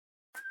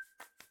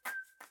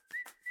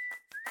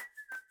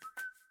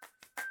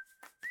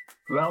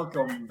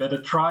Welkom bij de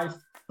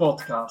Thrive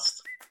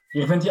Podcast.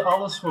 Hier vind je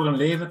alles voor een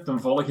leven ten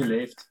volle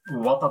geleefd,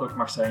 wat dat ook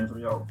mag zijn voor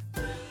jou.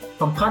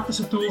 Van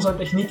praktische tools en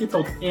technieken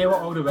tot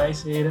eeuwenoude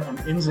wijsheden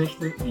en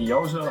inzichten die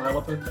jou zullen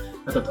helpen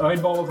met het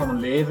uitbouwen van een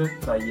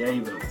leven dat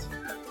jij wilt.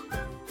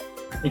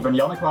 Ik ben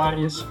Jan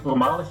Aquarius,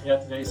 voormalig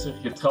redracer,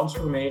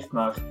 getransformeerd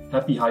naar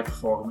happy high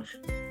performer.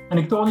 En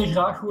ik toon je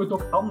graag hoe het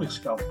ook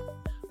anders kan.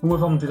 Hoe we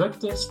van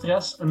drukte,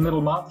 stress en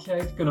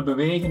middelmatigheid kunnen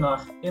bewegen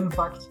naar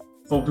impact,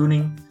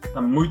 voldoening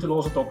en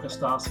moeiteloze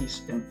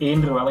topprestaties in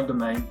eender welk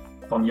domein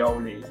van jouw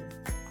leven.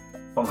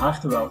 Van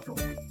harte welkom.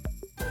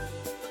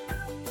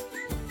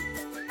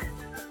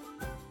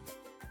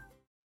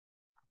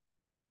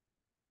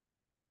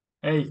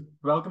 Hey,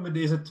 welkom bij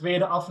deze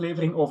tweede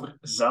aflevering over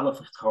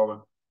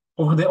zelfvertrouwen.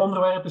 Over dit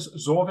onderwerp is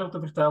zoveel te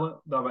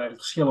vertellen dat we er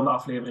verschillende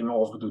afleveringen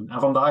over doen. En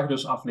vandaag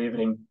dus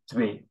aflevering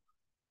 2.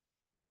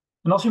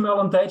 En als je me al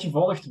een tijdje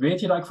volgt, weet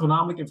je dat ik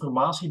voornamelijk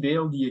informatie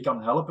deel die je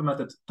kan helpen met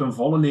het ten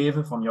volle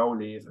leven van jouw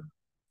leven.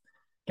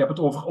 Ik heb het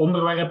over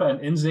onderwerpen en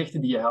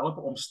inzichten die je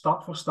helpen om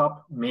stap voor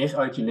stap meer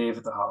uit je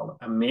leven te halen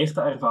en meer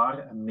te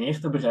ervaren en meer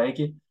te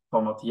bereiken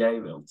van wat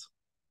jij wilt.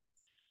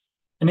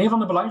 En een van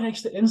de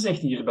belangrijkste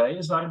inzichten hierbij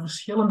is dat er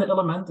verschillende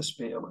elementen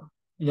spelen.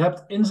 Je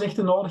hebt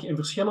inzichten nodig in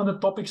verschillende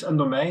topics en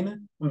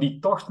domeinen om die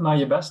tocht naar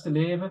je beste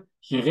leven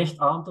gericht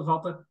aan te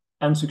vatten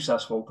en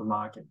succesvol te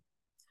maken.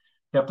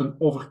 Je hebt een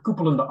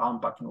overkoepelende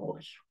aanpak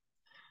nodig.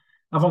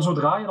 En van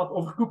zodra je dat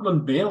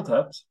overkoepelend beeld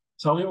hebt,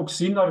 zal je ook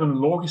zien dat er een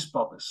logisch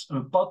pad is.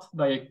 Een pad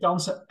dat je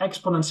kansen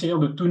exponentieel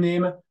doet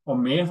toenemen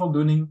om meer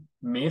voldoening,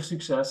 meer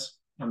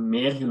succes en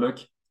meer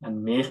geluk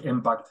en meer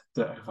impact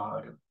te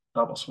ervaren.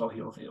 Dat was wel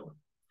heel veel.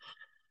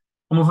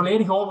 Om een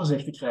volledig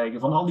overzicht te krijgen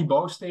van al die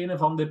bouwstenen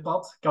van dit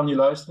pad, kan je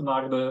luisteren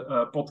naar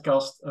de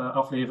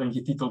podcastaflevering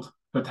getiteld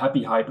Het Happy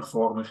High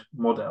Performer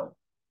model.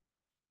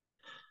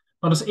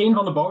 Maar dus een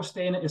van de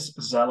bouwstenen is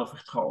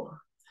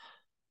zelfvertrouwen.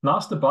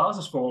 Naast de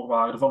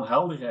basisvoorwaarden van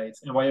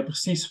helderheid en wat je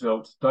precies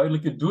wilt,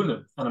 duidelijke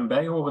doelen en een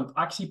bijhorend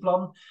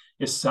actieplan,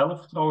 is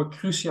zelfvertrouwen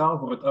cruciaal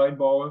voor het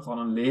uitbouwen van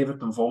een leven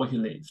ten volle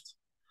geleefd.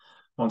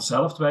 Want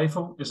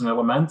zelftwijfel is een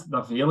element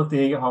dat velen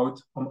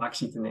tegenhoudt om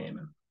actie te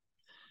nemen.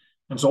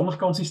 En zonder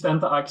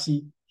consistente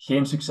actie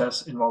geen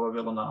succes in wat we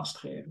willen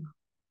nastreven.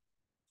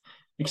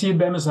 Ik zie het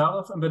bij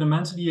mezelf en bij de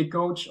mensen die ik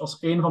coach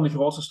als een van de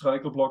grootste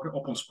struikelblokken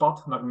op ons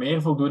pad naar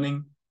meer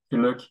voldoening,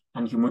 geluk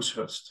en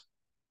gemoedsrust.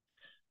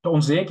 De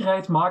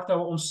onzekerheid maakt dat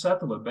we ons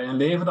settelen bij een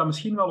leven dat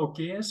misschien wel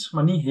oké is,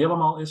 maar niet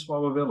helemaal is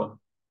wat we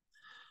willen.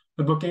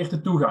 Het blokkeert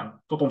de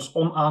toegang tot ons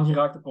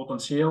onaangeraakte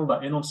potentieel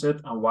dat in ons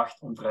zit en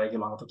wacht om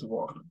vrijgelaten te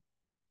worden.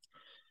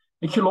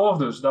 Ik geloof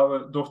dus dat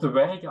we door te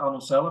werken aan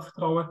ons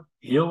zelfvertrouwen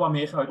heel wat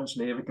meer uit ons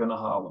leven kunnen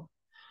halen.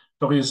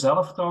 Door je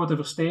zelfvertrouwen te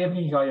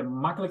verstevigen ga je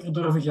makkelijker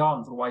durven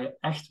gaan voor wat je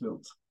echt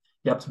wilt.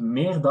 Je hebt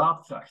meer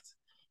daadkracht.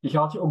 Je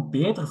gaat je ook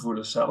beter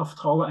voelen.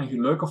 Zelfvertrouwen en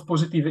geluk of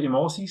positieve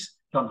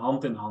emoties gaan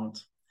hand in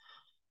hand.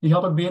 Je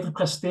gaat ook beter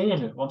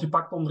presteren, want je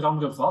pakt onder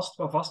andere vast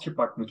wat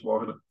vastgepakt moet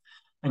worden.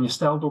 En je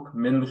stelt ook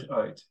minder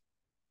uit.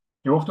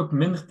 Je wordt ook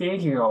minder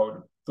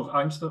tegengehouden door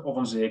angsten of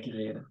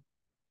onzekerheden.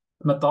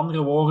 Met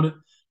andere woorden,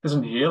 het is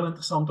een heel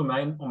interessant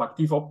domein om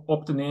actief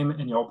op te nemen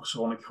in jouw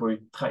persoonlijk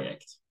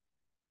groeitraject.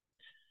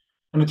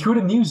 En het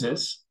goede nieuws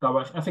is dat we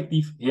er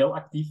effectief heel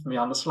actief mee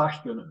aan de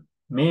slag kunnen.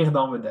 Meer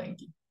dan we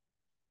denken.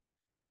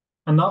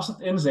 En naast het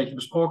inzicht,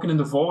 besproken in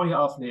de vorige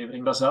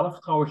aflevering, dat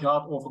zelfvertrouwen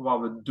gaat over wat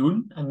we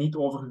doen en niet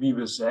over wie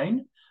we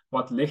zijn,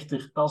 wat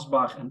lichter,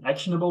 tastbaar en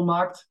actionable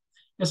maakt,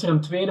 is er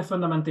een tweede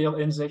fundamenteel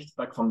inzicht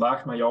dat ik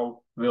vandaag met jou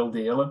wil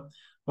delen,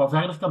 wat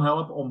verder kan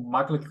helpen om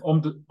makkelijker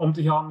om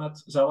te gaan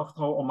met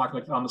zelfvertrouwen, om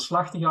makkelijker aan de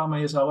slag te gaan met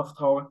je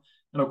zelfvertrouwen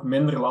en ook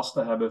minder last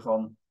te hebben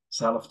van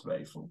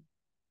zelftwijfel.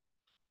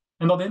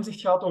 En dat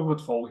inzicht gaat over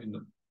het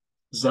volgende.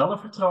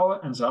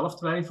 Zelfvertrouwen en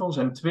zelftwijfel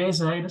zijn twee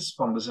zijdes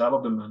van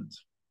dezelfde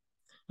munt.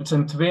 Het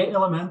zijn twee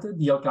elementen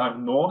die elkaar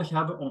nodig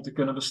hebben om te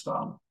kunnen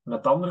bestaan.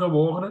 Met andere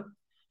woorden,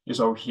 je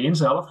zou geen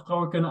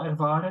zelfvertrouwen kunnen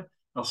ervaren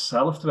als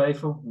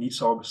zelftwijfel niet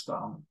zou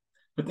bestaan.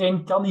 Het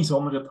een kan niet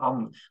zonder het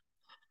ander.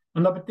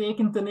 En dat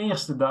betekent ten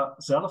eerste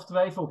dat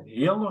zelftwijfel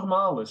heel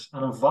normaal is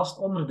en een vast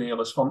onderdeel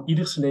is van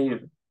ieders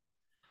leven.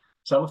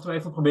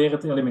 Zelftwijfel proberen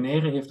te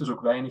elimineren heeft dus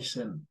ook weinig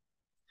zin.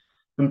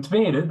 Ten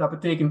tweede, dat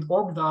betekent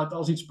ook dat het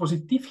als iets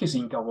positiefs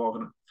gezien kan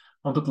worden,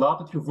 want het laat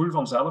het gevoel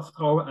van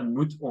zelfvertrouwen en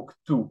moed ook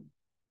toe.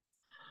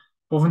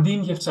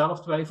 Bovendien geeft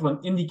zelftwijfel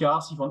een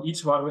indicatie van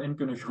iets waar we in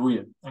kunnen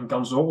groeien en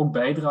kan zo ook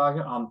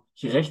bijdragen aan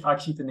gericht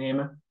actie te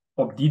nemen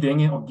op die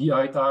dingen, op die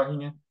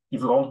uitdagingen die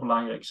voor ons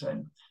belangrijk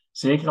zijn.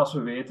 Zeker als we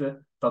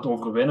weten dat het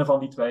overwinnen van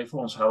die twijfel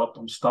ons helpt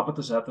om stappen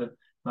te zetten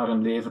naar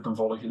een leven ten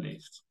volle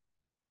geleefd.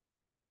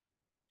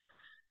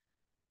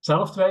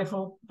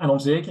 Zelftwijfel en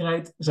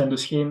onzekerheid zijn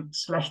dus geen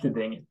slechte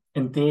dingen,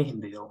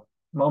 integendeel.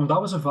 Maar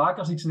omdat we ze vaak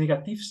als iets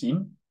negatiefs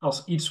zien,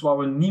 als iets wat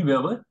we niet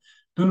willen,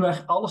 doen we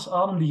er alles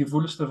aan om die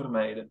gevoelens te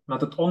vermijden.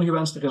 Met het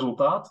ongewenste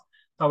resultaat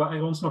dat we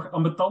er ons nog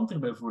ambetanter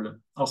bij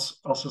voelen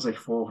als ze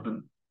zich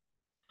voordoen.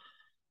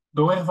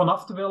 Door er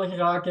vanaf te willen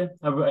geraken,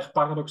 hebben we er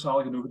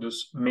paradoxaal genoeg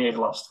dus meer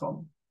last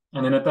van.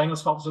 En in het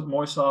Engels vatten ze het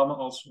mooi samen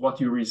als what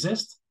you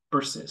resist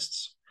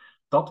persists.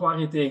 Dat waar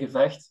je tegen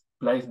vecht,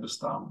 blijft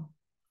bestaan.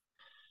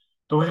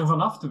 Door er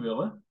vanaf te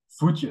willen,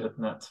 voed je het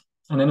net.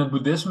 En in het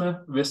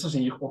boeddhisme wisten ze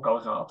hier ook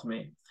al raad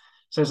mee.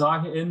 Zij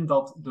zagen in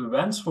dat de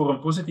wens voor een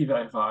positieve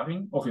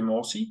ervaring of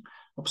emotie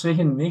op zich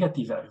een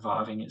negatieve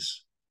ervaring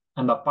is.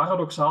 En dat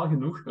paradoxaal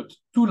genoeg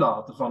het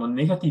toelaten van een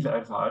negatieve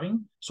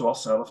ervaring,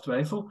 zoals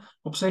zelftwijfel,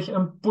 op zich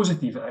een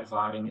positieve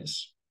ervaring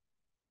is.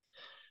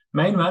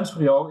 Mijn wens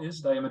voor jou is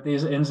dat je met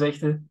deze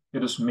inzichten je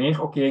dus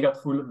meer oké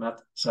gaat voelen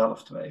met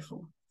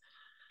zelftwijfel.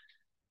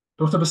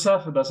 Door te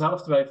beseffen dat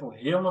zelftwijfel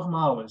heel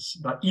normaal is,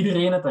 dat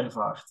iedereen het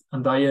ervaart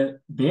en dat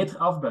je beter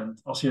af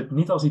bent als je het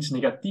niet als iets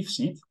negatiefs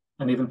ziet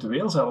en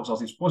eventueel zelfs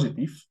als iets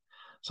positiefs,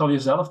 zal je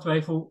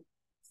zelftwijfel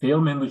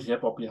veel minder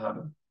grip op je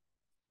hebben.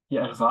 Je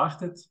ervaart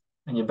het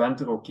en je bent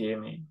er oké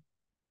mee.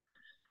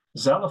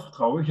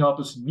 Zelfvertrouwen gaat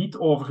dus niet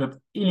over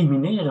het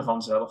elimineren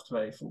van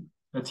zelftwijfel.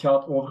 Het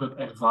gaat over het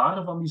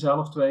ervaren van die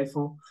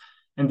zelftwijfel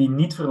en die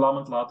niet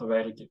verlammend laten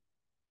werken.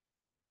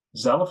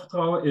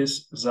 Zelfvertrouwen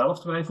is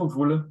zelftwijfel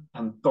voelen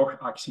en toch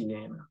actie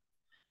nemen.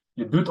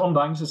 Je doet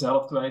ondanks de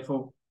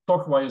zelftwijfel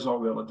toch wat je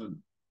zou willen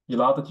doen. Je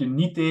laat het je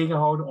niet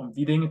tegenhouden om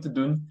die dingen te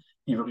doen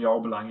die voor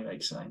jou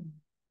belangrijk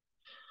zijn.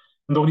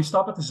 En door die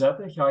stappen te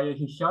zetten ga je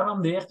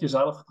gegarandeerd je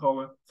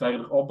zelfvertrouwen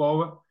verder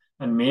opbouwen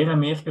en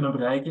meer kunnen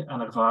bereiken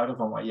en ervaren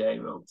van wat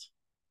jij wilt.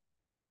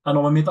 En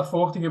om een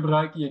metafoor te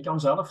gebruiken, je kan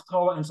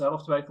zelfvertrouwen en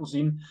zelftwijfel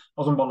zien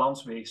als een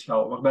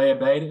balansweegschaal, waarbij je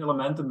beide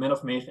elementen min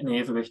of meer in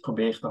evenwicht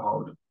probeert te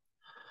houden.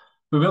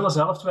 We willen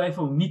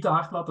zelftwijfel niet te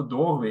hard laten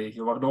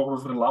doorwegen, waardoor we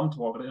verlamd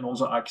worden in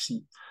onze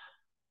actie.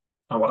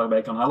 En wat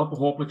daarbij kan helpen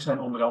hopelijk zijn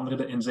onder andere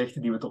de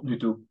inzichten die we tot nu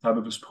toe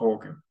hebben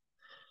besproken.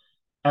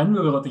 En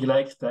we willen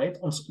tegelijkertijd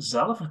ons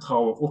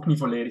zelfvertrouwen ook niet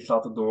volledig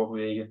laten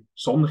doorwegen,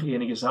 zonder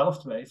enige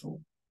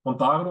zelftwijfel. Want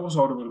daardoor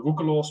zouden we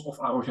roekeloos of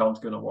arrogant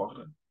kunnen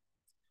worden.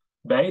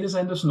 Beide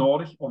zijn dus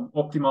nodig om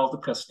optimaal te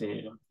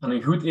presteren. En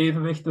een goed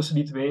evenwicht tussen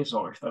die twee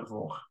zorgt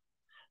daarvoor.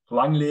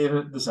 Lang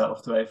leven de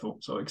zelftwijfel,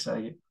 zou ik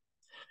zeggen.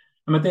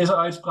 En met deze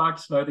uitspraak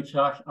sluit ik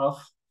graag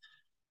af.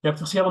 Je hebt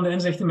verschillende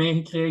inzichten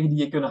meegekregen die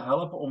je kunnen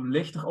helpen om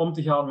lichter om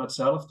te gaan met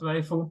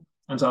zelftwijfel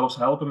en zelfs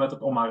helpen met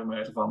het omarmen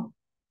ervan.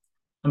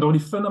 En door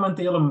die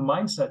fundamentele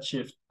mindset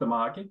shift te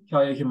maken, ga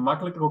je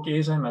gemakkelijker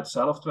oké zijn met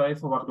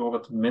zelftwijfel, waardoor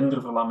het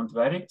minder verlammend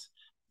werkt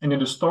en je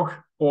dus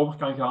toch over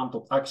kan gaan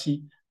tot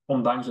actie,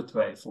 ondanks de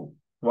twijfel,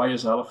 waar je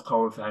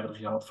zelfvertrouwen verder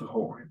gaat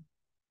verhogen.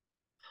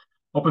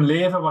 Op een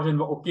leven waarin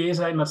we oké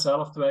zijn met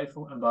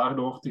zelftwijfel en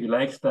daardoor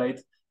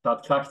tegelijkertijd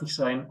daadkrachtig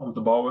zijn om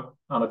te bouwen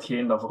aan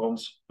hetgeen dat voor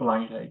ons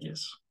belangrijk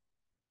is.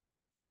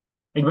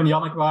 Ik ben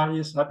Jan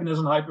Aquarius,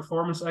 Happiness en High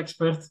Performance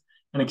Expert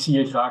en ik zie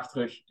je graag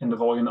terug in de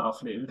volgende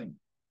aflevering.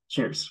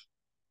 Cheers!